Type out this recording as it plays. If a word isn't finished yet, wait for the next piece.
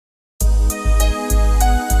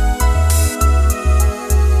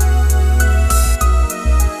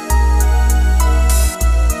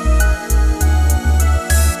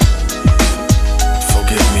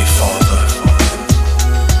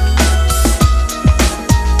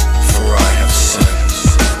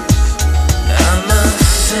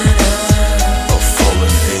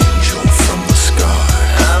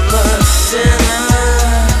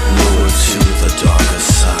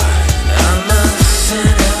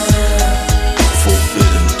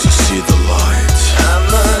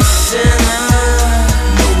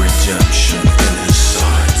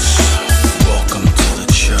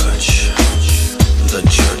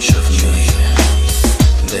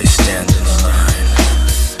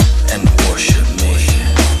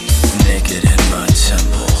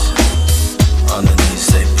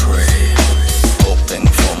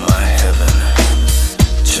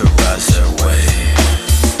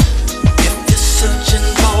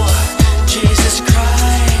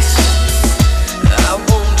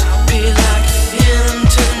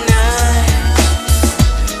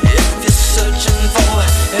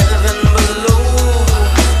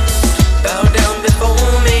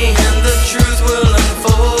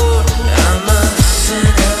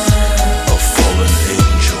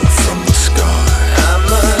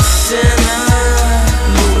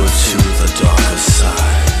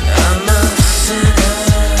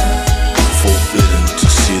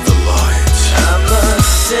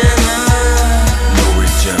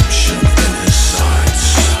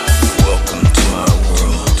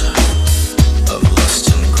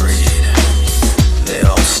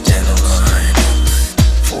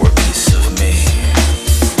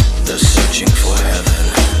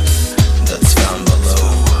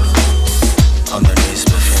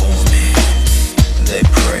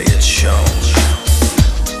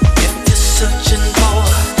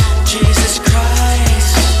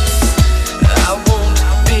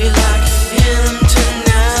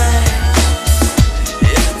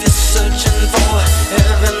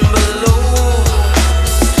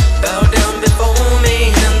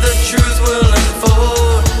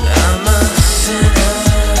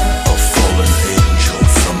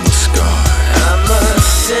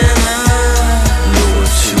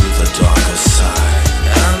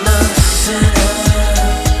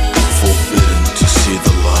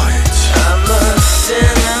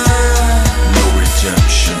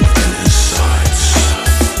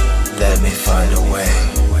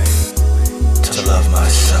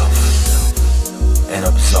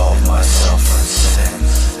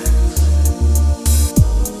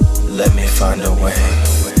find a way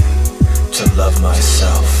to love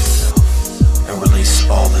myself and release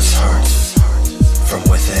all this hurt from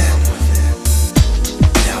within.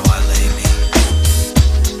 Now I lay me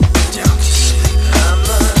down to sleep. I'm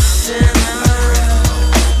a sinner.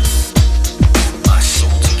 My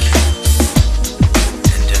soul to keep.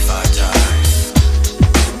 And if I die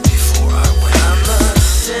before I wake, I'm a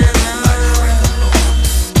sinner. I pray the Lord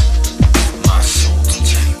my soul to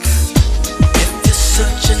take. If you're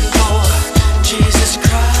searching for Jesus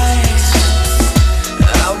Christ,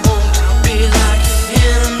 I won't be like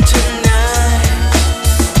him tonight.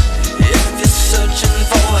 If you're searching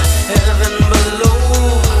for heaven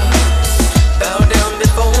below, bow down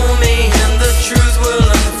before me and the truth will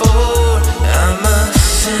unfold. I'm a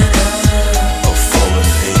sinner, a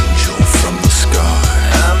fallen angel from the sky.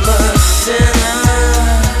 I'm a sinner,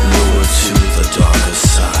 lured to the darker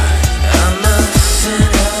side. I'm a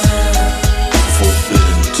sinner,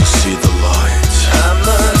 forbidden to see the light. I'm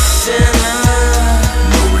a sinner,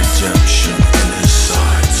 no redemption in his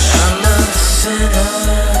sight. I'm a sinner,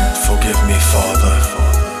 forgive me, Father.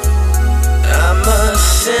 I'm a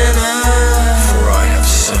sinner, for I have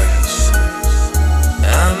sinned.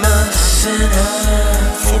 I'm a sinner,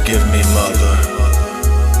 forgive me, Mother.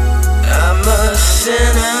 I'm a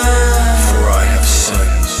sinner, for I have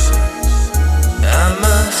sinned. I'm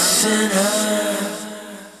a sinner.